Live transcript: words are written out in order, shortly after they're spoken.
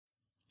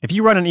If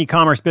you run an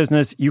e-commerce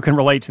business, you can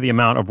relate to the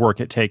amount of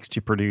work it takes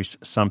to produce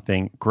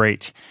something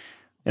great.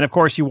 And of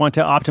course, you want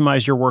to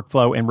optimize your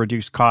workflow and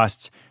reduce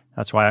costs.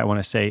 That's why I want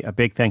to say a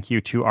big thank you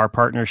to our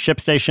partner,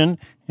 ShipStation,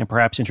 and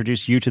perhaps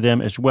introduce you to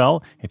them as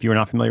well. If you're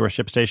not familiar with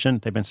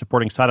ShipStation, they've been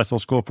supporting Side Hustle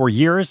School for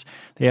years.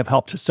 They have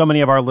helped so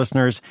many of our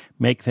listeners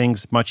make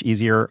things much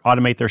easier,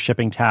 automate their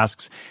shipping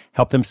tasks,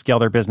 help them scale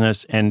their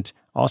business, and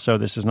also,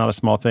 this is not a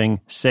small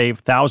thing, save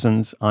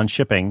thousands on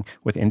shipping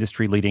with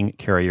industry-leading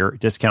carrier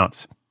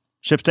discounts.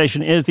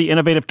 ShipStation is the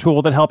innovative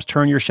tool that helps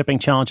turn your shipping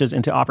challenges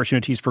into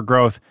opportunities for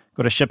growth.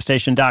 Go to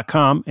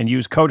ShipStation.com and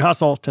use code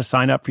HUSTLE to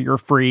sign up for your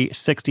free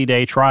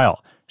 60-day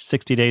trial.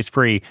 60 days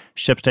free.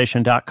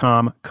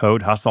 ShipStation.com,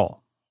 code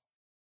HUSTLE.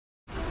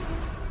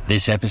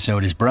 This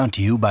episode is brought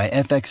to you by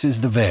FX's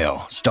The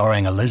Veil,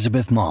 starring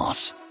Elizabeth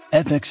Moss.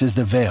 FX's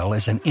The Veil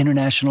is an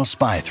international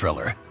spy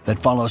thriller that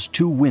follows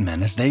two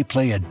women as they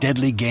play a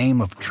deadly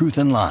game of truth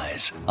and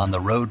lies on the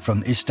road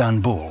from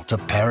Istanbul to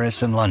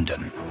Paris and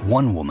London.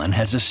 One woman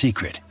has a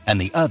secret,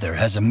 and the other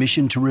has a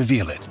mission to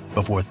reveal it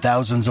before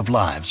thousands of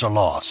lives are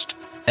lost.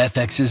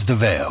 FX's The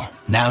Veil,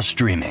 now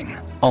streaming,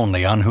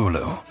 only on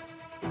Hulu.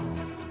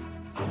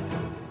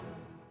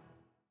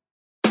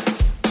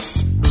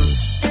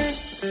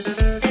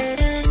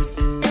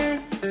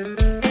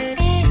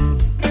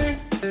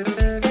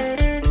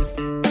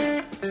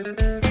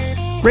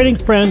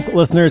 Greetings, friends,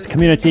 listeners,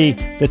 community.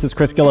 This is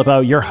Chris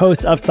Guillebeau, your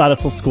host of Side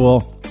Hustle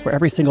School, where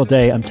every single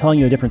day I'm telling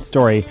you a different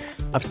story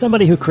of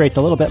somebody who creates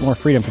a little bit more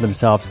freedom for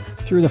themselves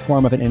through the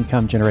form of an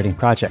income-generating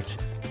project.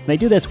 And they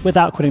do this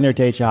without quitting their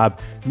day job,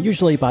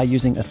 usually by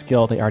using a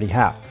skill they already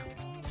have.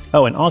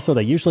 Oh, and also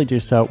they usually do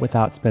so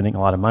without spending a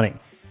lot of money.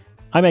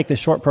 I make this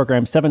short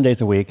program 7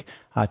 days a week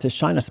to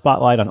shine a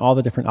spotlight on all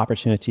the different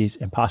opportunities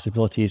and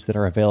possibilities that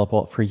are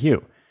available for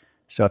you.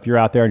 So if you're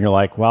out there and you're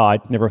like, well, I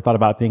never thought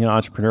about being an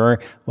entrepreneur,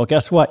 well,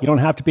 guess what? You don't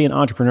have to be an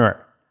entrepreneur.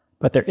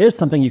 But there is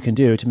something you can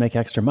do to make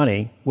extra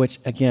money, which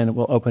again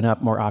will open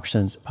up more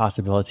options,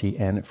 possibility,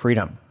 and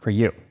freedom for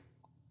you.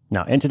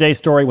 Now, in today's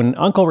story, when an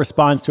uncle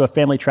responds to a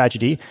family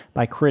tragedy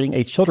by creating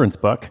a children's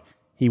book,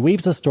 he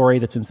weaves a story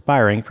that's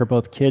inspiring for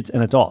both kids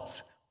and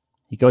adults.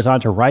 He goes on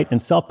to write and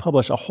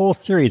self-publish a whole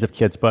series of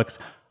kids' books,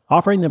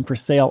 offering them for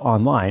sale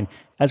online,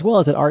 as well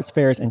as at arts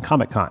fairs and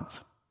comic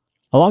cons.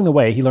 Along the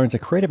way, he learns a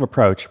creative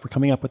approach for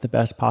coming up with the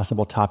best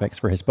possible topics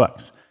for his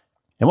books.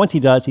 And once he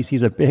does, he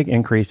sees a big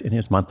increase in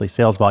his monthly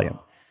sales volume.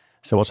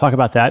 So we'll talk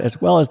about that, as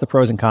well as the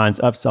pros and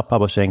cons of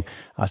self-publishing,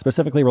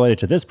 specifically related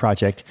to this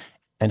project,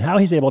 and how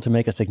he's able to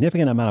make a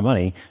significant amount of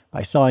money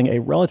by selling a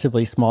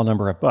relatively small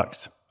number of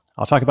books.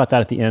 I'll talk about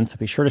that at the end, so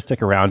be sure to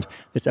stick around.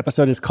 This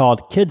episode is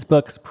called Kids'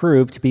 Books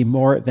Prove to be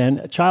More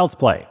Than Child's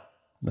Play.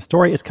 The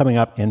story is coming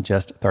up in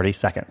just 30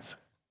 seconds.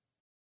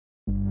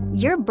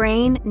 Your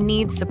brain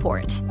needs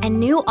support, and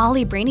new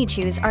Ollie Brainy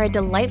Chews are a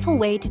delightful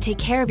way to take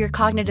care of your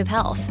cognitive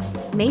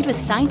health. Made with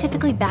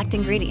scientifically backed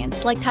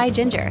ingredients like Thai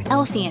ginger,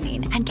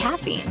 L-theanine, and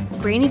caffeine,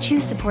 Brainy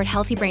Chews support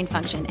healthy brain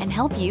function and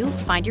help you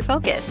find your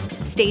focus,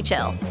 stay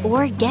chill,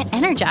 or get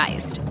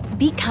energized.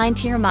 Be kind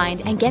to your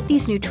mind and get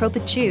these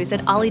nootropic chews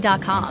at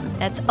ollie.com.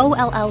 That's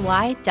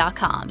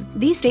OLLY.com.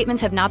 These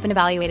statements have not been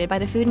evaluated by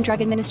the Food and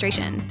Drug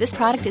Administration. This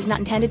product is not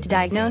intended to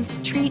diagnose,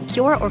 treat,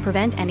 cure, or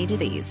prevent any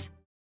disease.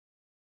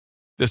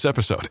 This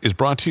episode is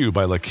brought to you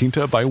by La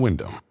Quinta by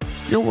Wyndham.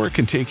 Your work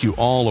can take you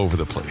all over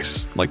the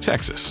place, like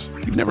Texas.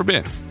 You've never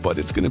been, but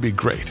it's going to be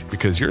great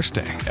because you're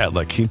staying at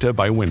La Quinta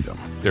by Wyndham.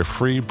 Their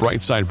free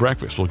Bright Side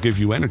breakfast will give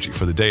you energy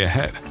for the day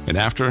ahead. And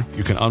after,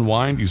 you can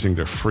unwind using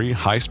their free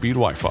high-speed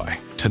Wi-Fi.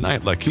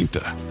 Tonight, La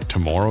Quinta.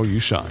 Tomorrow,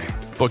 you shine.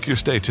 Book your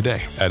stay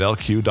today at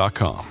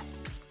LQ.com.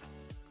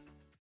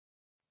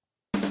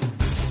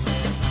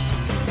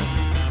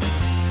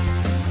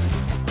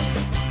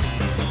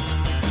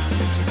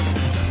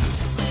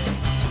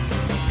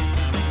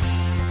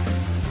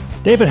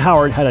 David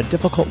Howard had a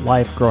difficult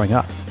life growing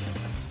up.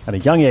 At a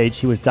young age,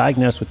 he was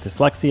diagnosed with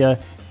dyslexia,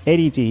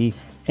 ADD,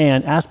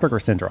 and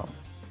Asperger's syndrome.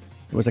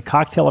 It was a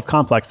cocktail of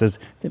complexes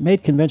that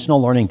made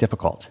conventional learning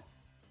difficult.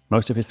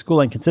 Most of his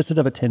schooling consisted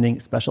of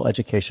attending special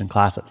education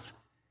classes.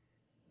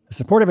 The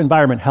supportive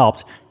environment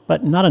helped,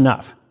 but not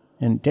enough,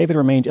 and David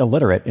remained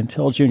illiterate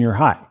until junior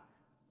high.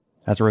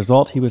 As a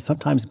result, he was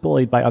sometimes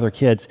bullied by other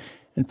kids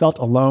and felt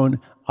alone,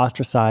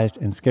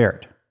 ostracized, and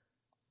scared.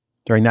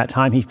 During that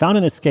time, he found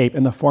an escape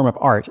in the form of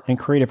art and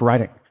creative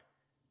writing.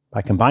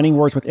 By combining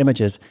words with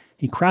images,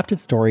 he crafted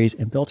stories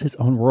and built his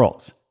own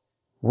worlds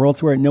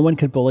where no one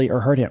could bully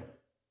or hurt him.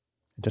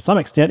 And to some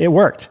extent, it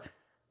worked.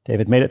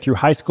 David made it through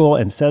high school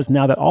and says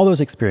now that all those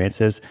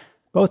experiences,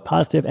 both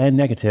positive and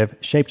negative,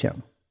 shaped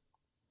him.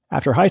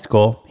 After high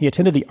school, he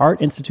attended the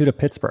Art Institute of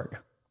Pittsburgh,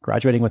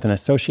 graduating with an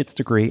associate's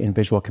degree in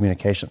visual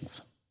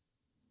communications.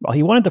 While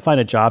he wanted to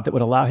find a job that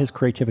would allow his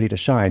creativity to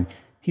shine,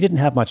 he didn't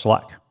have much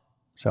luck.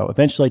 So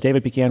eventually,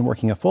 David began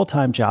working a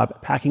full-time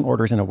job packing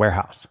orders in a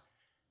warehouse.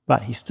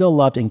 But he still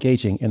loved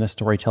engaging in the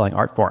storytelling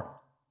art form.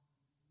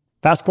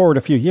 Fast forward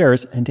a few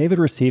years, and David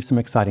received some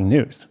exciting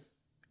news.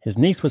 His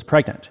niece was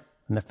pregnant,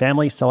 and the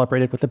family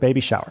celebrated with a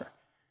baby shower.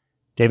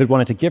 David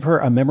wanted to give her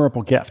a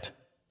memorable gift,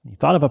 He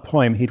thought of a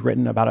poem he'd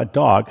written about a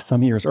dog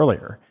some years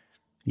earlier.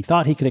 He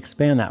thought he could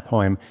expand that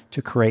poem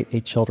to create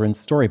a children's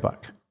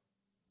storybook.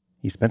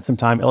 He spent some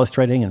time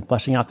illustrating and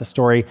fleshing out the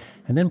story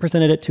and then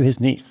presented it to his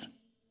niece.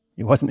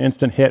 It was an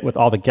instant hit with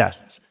all the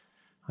guests.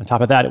 On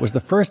top of that, it was the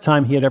first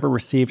time he had ever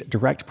received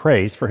direct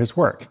praise for his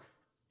work,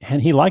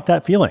 and he liked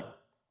that feeling.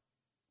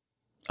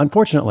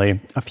 Unfortunately,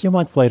 a few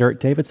months later,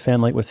 David's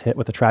family was hit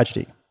with a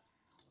tragedy.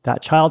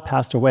 That child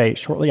passed away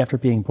shortly after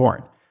being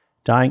born,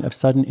 dying of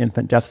sudden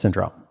infant death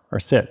syndrome, or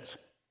SIDS.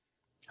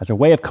 As a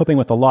way of coping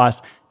with the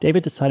loss,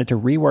 David decided to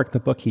rework the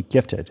book he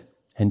gifted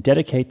and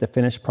dedicate the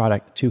finished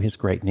product to his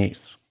great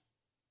niece.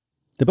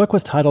 The book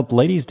was titled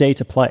Lady's Day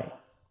to Play,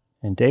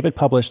 and David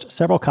published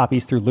several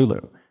copies through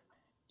Lulu.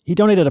 He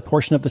donated a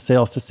portion of the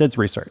sales to SIDS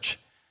research.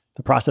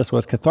 The process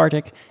was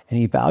cathartic, and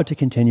he vowed to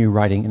continue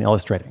writing and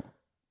illustrating.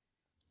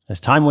 As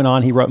time went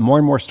on, he wrote more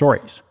and more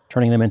stories,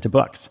 turning them into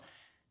books.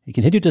 He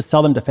continued to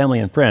sell them to family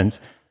and friends,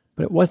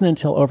 but it wasn't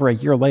until over a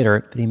year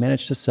later that he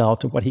managed to sell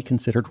to what he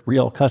considered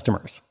real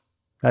customers.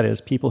 That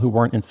is, people who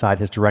weren't inside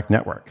his direct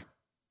network.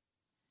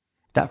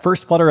 That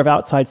first flutter of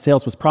outside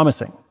sales was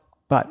promising,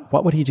 but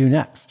what would he do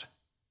next?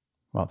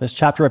 Well, this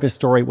chapter of his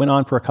story went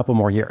on for a couple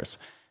more years,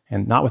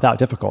 and not without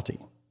difficulty.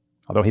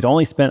 Although he'd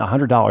only spent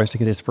 $100 to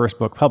get his first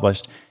book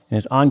published and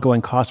his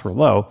ongoing costs were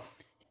low,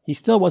 he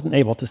still wasn't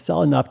able to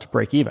sell enough to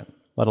break even,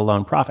 let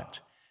alone profit.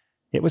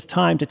 It was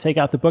time to take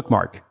out the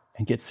bookmark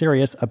and get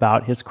serious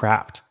about his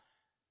craft.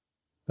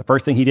 The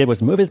first thing he did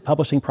was move his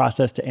publishing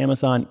process to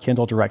Amazon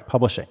Kindle Direct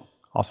Publishing,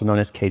 also known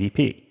as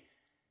KDP.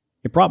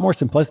 It brought more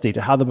simplicity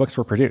to how the books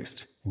were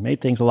produced and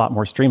made things a lot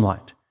more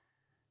streamlined.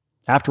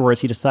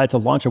 Afterwards, he decided to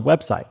launch a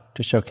website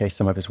to showcase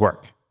some of his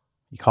work.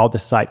 He called the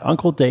site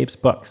Uncle Dave's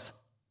Books.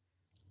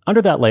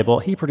 Under that label,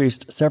 he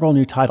produced several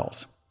new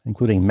titles,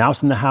 including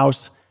Mouse in the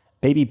House,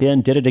 Baby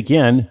Ben Did It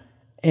Again,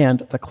 and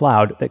The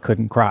Cloud That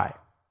Couldn't Cry.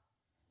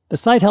 The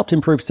site helped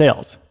improve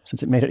sales,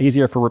 since it made it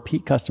easier for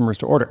repeat customers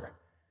to order.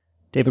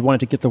 David wanted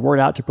to get the word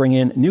out to bring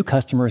in new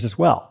customers as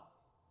well.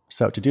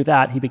 So to do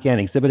that, he began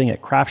exhibiting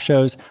at craft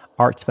shows,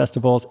 arts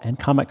festivals, and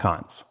Comic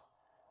Cons.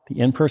 The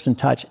in-person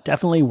touch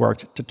definitely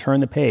worked to turn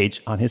the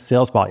page on his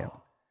sales volume.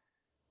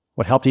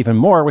 What helped even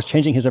more was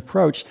changing his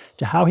approach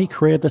to how he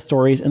created the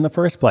stories in the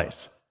first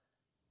place.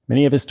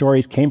 Many of his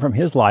stories came from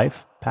his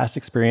life, past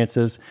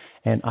experiences,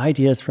 and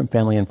ideas from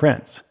family and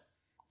friends.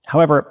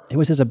 However, it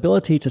was his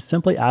ability to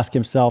simply ask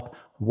himself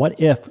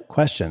what-if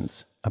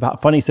questions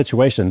about funny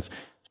situations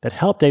that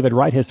helped David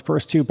write his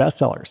first two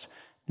bestsellers,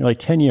 nearly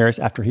 10 years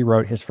after he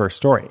wrote his first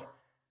story.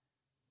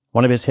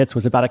 One of his hits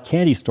was about a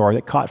candy store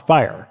that caught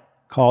fire,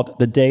 called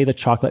The Day the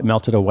Chocolate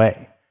Melted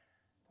Away.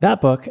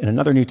 That book and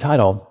another new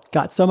title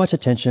got so much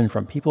attention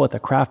from people at the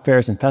craft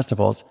fairs and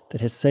festivals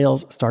that his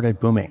sales started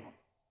booming.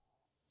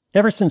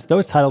 Ever since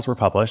those titles were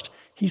published,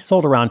 he's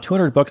sold around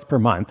 200 books per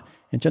month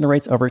and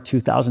generates over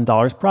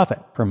 $2,000 profit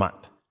per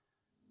month.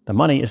 The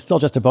money is still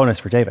just a bonus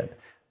for David.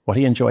 What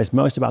he enjoys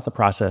most about the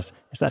process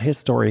is that his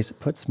stories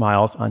put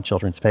smiles on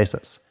children's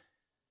faces.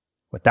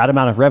 With that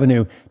amount of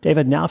revenue,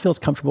 David now feels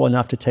comfortable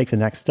enough to take the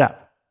next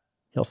step.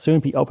 He'll soon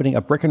be opening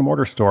a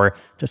brick-and-mortar store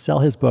to sell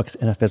his books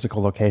in a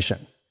physical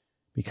location,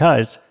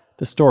 because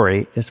the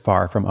story is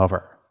far from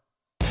over.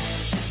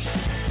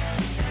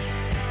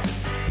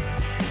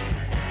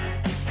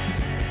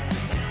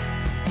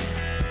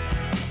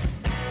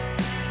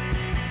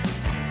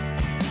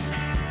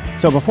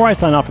 So before I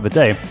sign off for the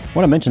day, I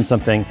want to mention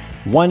something,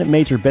 one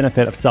major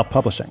benefit of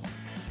self-publishing.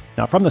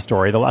 Now, from the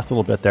story, the last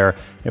little bit there,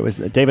 it was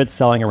David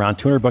selling around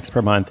 200 books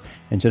per month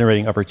and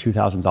generating over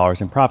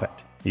 $2,000 in profit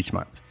each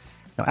month.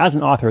 Now, as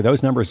an author,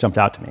 those numbers jumped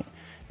out to me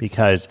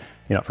because,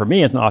 for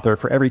me as an author,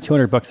 for every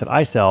 200 books that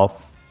I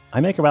sell,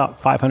 I make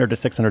about $500 to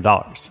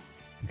 $600.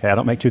 Okay, I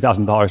don't make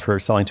 $2,000 for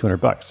selling 200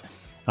 books.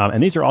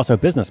 And these are also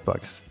business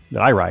books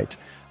that I write,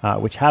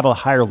 which have a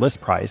higher list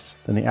price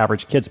than the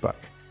average kid's book.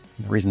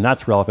 And the reason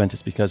that's relevant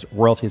is because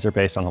royalties are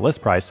based on a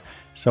list price,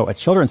 so a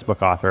children's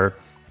book author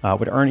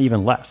would earn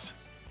even less.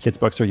 Kids'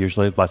 books are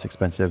usually less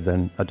expensive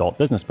than adult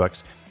business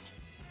books.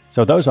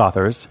 So those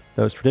authors,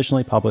 those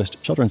traditionally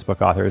published children's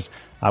book authors,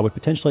 would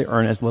potentially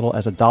earn as little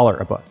as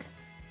 $1 a book.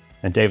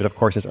 And David, of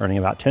course, is earning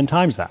about 10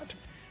 times that.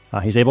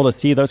 He's able to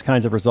see those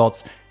kinds of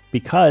results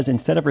because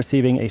instead of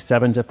receiving a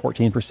 7 to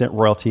 14%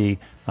 royalty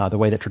the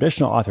way that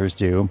traditional authors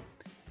do,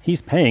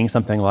 he's paying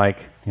something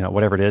like,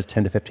 whatever it is,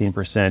 10 to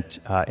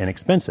 15% in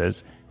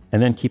expenses, and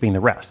then keeping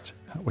the rest,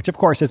 which of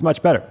course is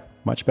much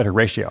better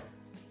ratio.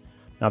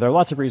 Now, there are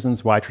lots of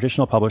reasons why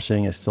traditional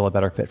publishing is still a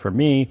better fit for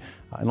me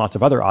and lots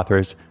of other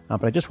authors,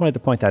 but I just wanted to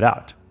point that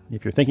out.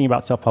 If you're thinking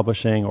about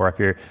self-publishing, or if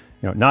you're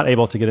not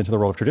able to get into the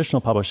world of traditional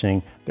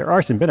publishing, there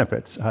are some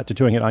benefits to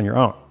doing it on your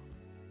own.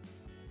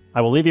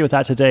 I will leave you with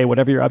that today.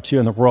 Whatever you're up to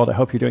in the world, I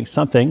hope you're doing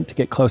something to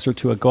get closer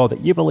to a goal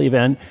that you believe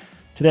in.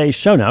 Today's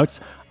show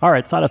notes are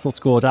at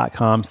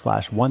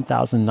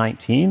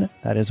sidehustleschool.com/1019.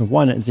 That is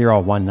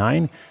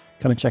 1019.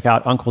 Come and check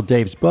out Uncle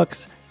Dave's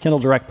books, Kindle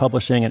Direct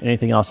Publishing, and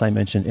anything else I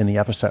mentioned in the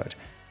episode.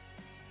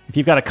 If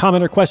you've got a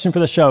comment or question for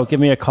the show, give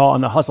me a call on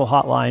the Hustle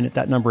hotline.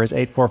 That number is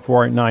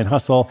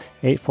 844-9HUSTLE,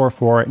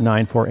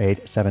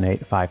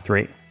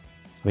 844-948-7853. I'll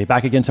be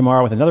back again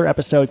tomorrow with another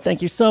episode.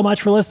 Thank you so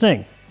much for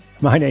listening.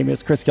 My name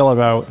is Chris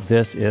Guillebeau.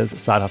 This is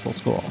Side Hustle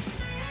School.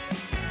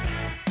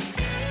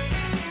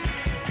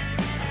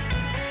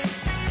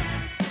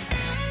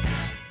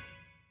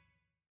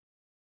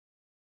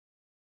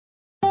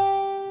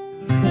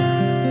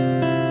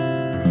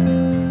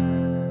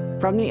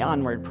 From the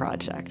Onward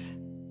Project.